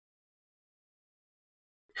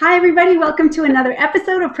Hi, everybody. Welcome to another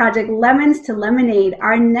episode of Project Lemons to Lemonade.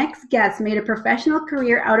 Our next guest made a professional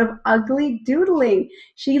career out of ugly doodling.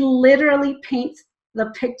 She literally paints the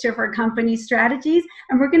picture for company strategies,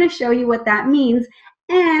 and we're going to show you what that means.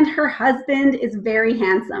 And her husband is very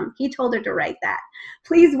handsome. He told her to write that.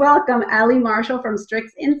 Please welcome Alli Marshall from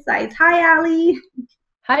Strix Insights. Hi, Alli.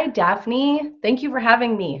 Hi, Daphne. Thank you for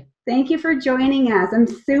having me. Thank you for joining us. I'm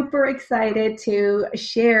super excited to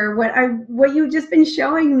share what you've just been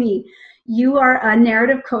showing me. You are a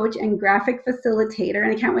narrative coach and graphic facilitator,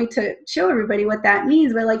 and I can't wait to show everybody what that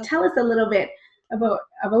means. But tell us a little bit about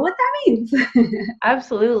what that means.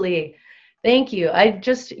 Absolutely. Thank you.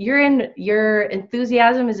 Your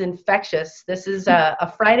enthusiasm is infectious. This is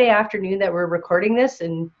a Friday afternoon that we're recording this,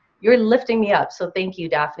 and you're lifting me up. So thank you,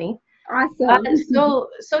 Daphne. Awesome.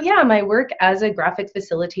 So yeah, my work as a graphic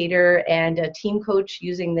facilitator and a team coach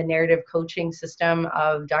using the narrative coaching system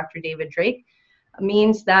of Dr. David Drake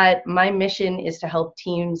means that my mission is to help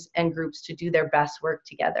teams and groups to do their best work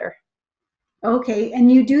together. Okay,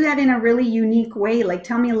 and you do that in a really unique way.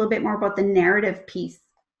 Tell me a little bit more about the narrative piece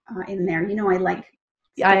in there.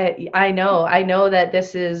 I know that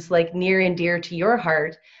this is near and dear to your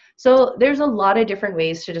heart. So there's a lot of different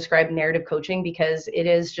ways to describe narrative coaching because it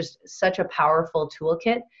is just such a powerful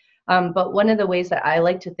toolkit. But one of the ways that I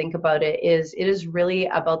like to think about it is really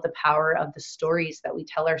about the power of the stories that we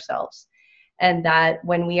tell ourselves. And that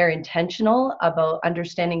when we are intentional about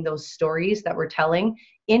understanding those stories that we're telling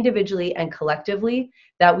individually and collectively,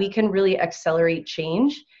 that we can really accelerate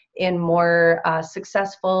change in more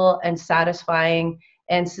successful and satisfying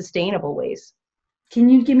and sustainable ways. Can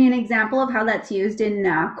you give me an example of how that's used in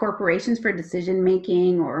corporations for decision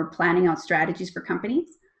making or planning out strategies for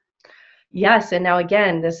companies? Yes, and now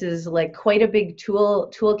again, this is quite a big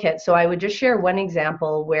toolkit. So I would just share one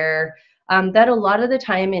example where that a lot of the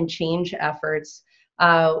time in change efforts,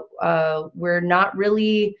 we're not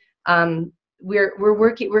really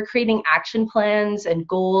we're creating action plans and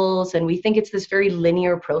goals, and we think it's this very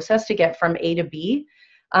linear process to get from A to B.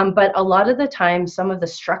 But a lot of the time, some of the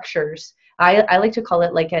structures, I like to call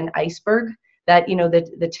it like an iceberg, that,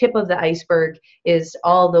 the tip of the iceberg is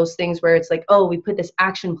all those things where it's oh, we put this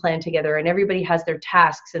action plan together and everybody has their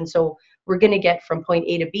tasks. And so we're going to get from point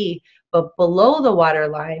A to B. But below the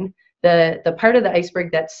waterline, the part of the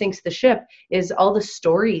iceberg that sinks the ship is all the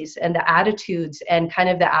stories and the attitudes and kind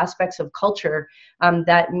of the aspects of culture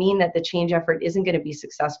that mean that the change effort isn't going to be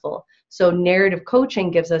successful. So narrative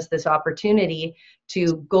coaching gives us this opportunity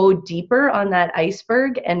to go deeper on that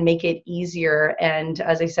iceberg and make it easier and,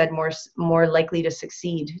 as I said, more likely to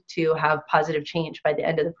succeed, to have positive change by the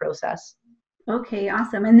end of the process. Okay,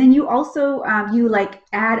 awesome. And then you also you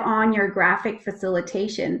add on your graphic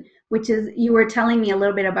facilitation, which is, you were telling me a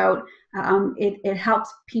little bit about it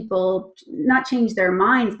helps people not change their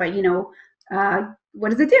minds, but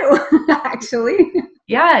what does it do actually?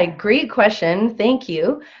 Yeah, great question. Thank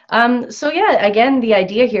you. So yeah, again, the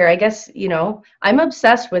idea here, I guess, I'm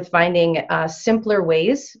obsessed with finding simpler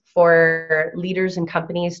ways for leaders and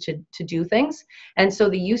companies to do things. And so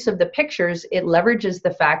the use of the pictures, it leverages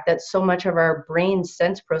the fact that so much of our brain's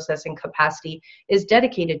sense processing capacity is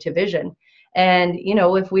dedicated to vision. And,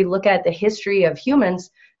 if we look at the history of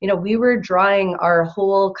humans, we were drawing our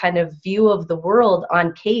whole kind of view of the world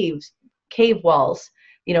on cave walls,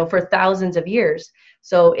 for thousands of years.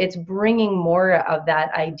 So it's bringing more of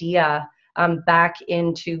that idea back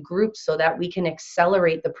into groups so that we can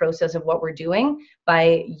accelerate the process of what we're doing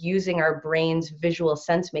by using our brain's visual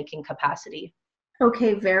sense-making capacity.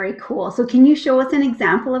 Okay, very cool. So can you show us an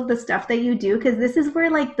example of the stuff that you do? Because this is where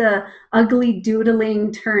the ugly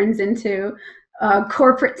doodling turns into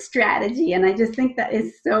corporate strategy. And I just think that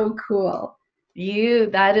is so cool.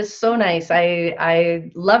 That is so nice. I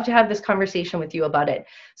love to have this conversation with you about it.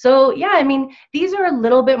 So yeah, I mean, these are a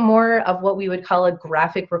little bit more of what we would call a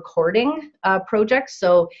graphic recording project.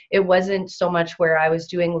 So it wasn't so much where I was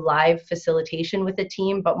doing live facilitation with a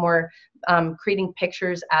team, but more creating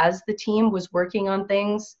pictures as the team was working on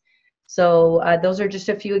things. So those are just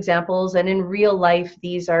a few examples. And in real life,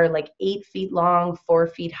 these are 8 feet long, 4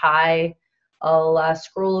 feet high. I'll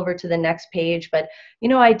scroll over to the next page, but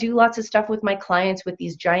I do lots of stuff with my clients with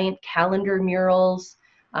these giant calendar murals.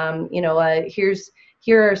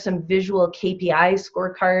 Here are some visual KPI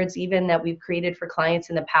scorecards even that we've created for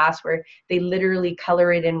clients in the past, where they literally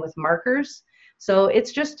color it in with markers. So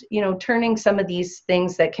it's just, turning some of these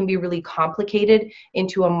things that can be really complicated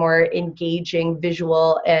into a more engaging,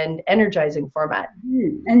 visual, and energizing format.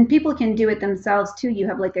 And people can do it themselves too. You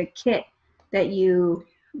have a kit that you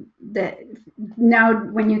that now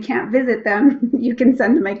when you can't visit them, you can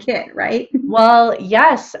send them a kit, right? Well,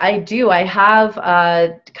 yes, I do. I have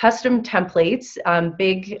custom templates,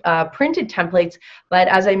 big printed templates. But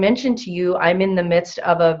as I mentioned to you, I'm in the midst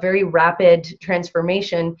of a very rapid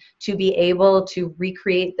transformation to be able to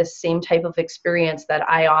recreate the same type of experience that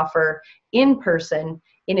I offer in person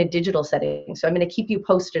in a digital setting. So I'm going to keep you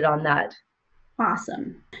posted on that.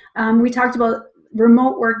 Awesome. We talked about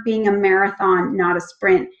remote work being a marathon, not a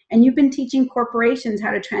sprint. And you've been teaching corporations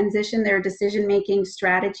how to transition their decision-making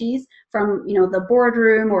strategies from, the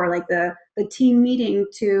boardroom or like the team meeting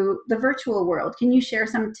to the virtual world. Can you share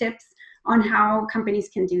some tips on how companies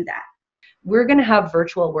can do that? We're going to have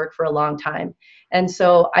virtual work for a long time. And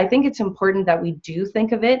so I think it's important that we do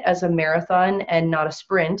think of it as a marathon and not a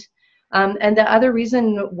sprint. And the other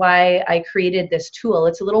reason why I created this tool,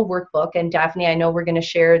 it's a little workbook. And Daphne, I know we're going to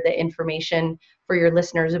share the information for your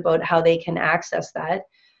listeners about how they can access that.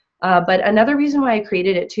 But another reason why I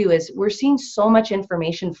created it too is we're seeing so much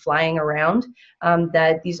information flying around,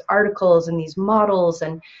 that these articles and these models,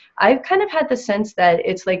 and I've kind of had the sense that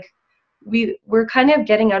it's like we're kind of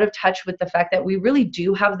getting out of touch with the fact that we really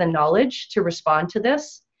do have the knowledge to respond to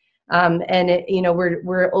this. And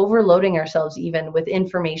we're overloading ourselves even with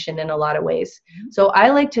information in a lot of ways. So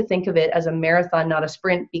I like to think of it as a marathon, not a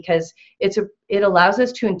sprint, because it allows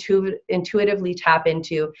us to intuitively tap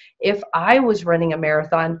into, if I was running a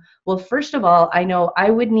marathon, well, first of all, I know I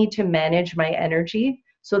would need to manage my energy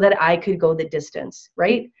so that I could go the distance,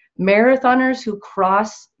 right? Marathoners who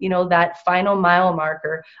cross, that final mile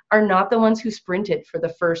marker are not the ones who sprinted for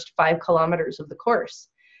the first 5 kilometers of the course.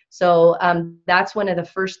 So that's one of the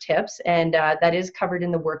first tips, and that is covered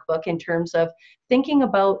in the workbook in terms of thinking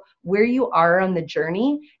about where you are on the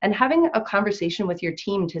journey and having a conversation with your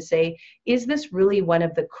team to say, is this really one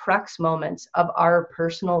of the crux moments of our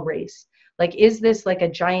personal race? Like, is this like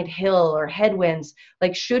a giant hill or headwinds?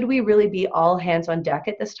 Like, should we really be all hands on deck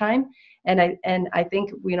at this time? And I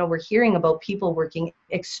think, we're hearing about people working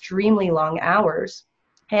extremely long hours.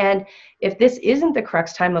 And if this isn't the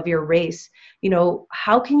crux time of your race,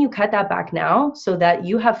 how can you cut that back now so that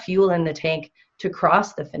you have fuel in the tank to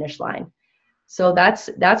cross the finish line? So that's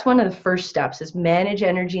one of the first steps, is manage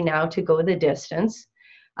energy now to go the distance.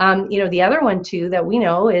 The other one too that we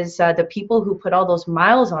know is the people who put all those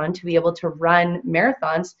miles on to be able to run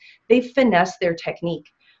marathons, they finesse their technique.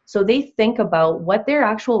 So they think about what their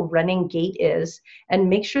actual running gait is and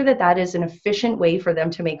make sure that that is an efficient way for them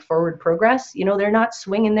to make forward progress. They're not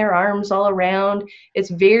swinging their arms all around. It's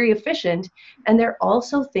very efficient. And they're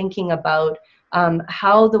also thinking about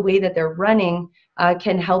how the way that they're running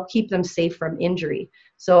can help keep them safe from injury.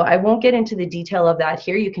 So I won't get into the detail of that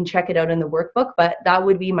here. You can check it out in the workbook, but that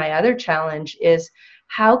would be my other challenge, is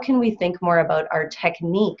how can we think more about our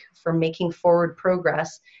technique for making forward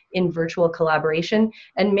progress in virtual collaboration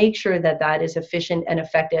and make sure that that is efficient and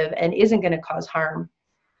effective and isn't going to cause harm.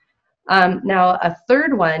 Now, a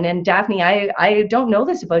third one, and Daphne, I don't know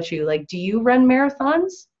this about you. Like, do you run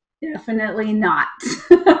marathons? Definitely not.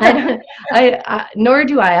 Nor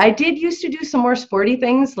do I. I did used to do some more sporty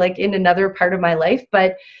things like in another part of my life,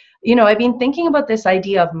 but I've been thinking about this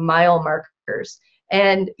idea of mile markers.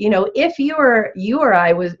 And if you or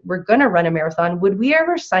I were going to run a marathon, would we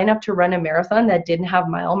ever sign up to run a marathon that didn't have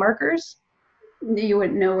mile markers? You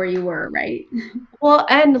wouldn't know where you were, right? Well,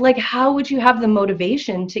 and like, how would you have the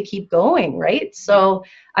motivation to keep going, right? So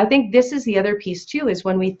I think this is the other piece too, is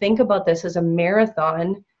when we think about this as a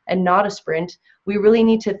marathon and not a sprint, we really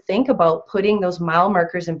need to think about putting those mile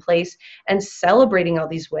markers in place and celebrating all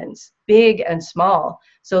these wins, big and small.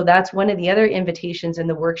 So that's one of the other invitations in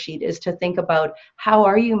the worksheet, is to think about how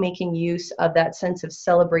are you making use of that sense of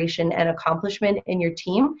celebration and accomplishment in your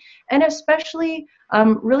team, and especially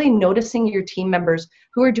really noticing your team members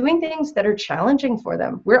who are doing things that are challenging for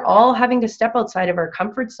them. We're all having to step outside of our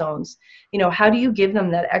comfort zones. How do you give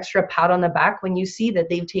them that extra pat on the back when you see that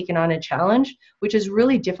they've taken on a challenge, which is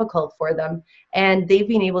really difficult for them, and they've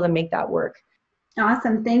been able to make that work?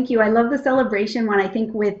 Awesome, thank you. I love the celebration one. I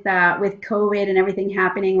think with COVID and everything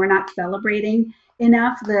happening, we're not celebrating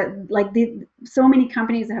enough. So many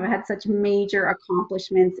companies have had such major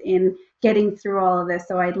accomplishments in getting through all of this.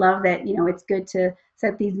 So I love that, it's good to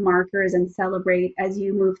set these markers and celebrate as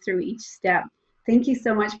you move through each step. Thank you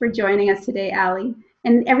so much for joining us today, Alli.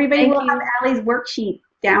 And everybody Thank will have you. Alli's worksheet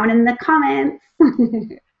down in the comments.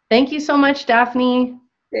 Thank you so much, Daphne.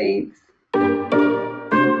 Thanks.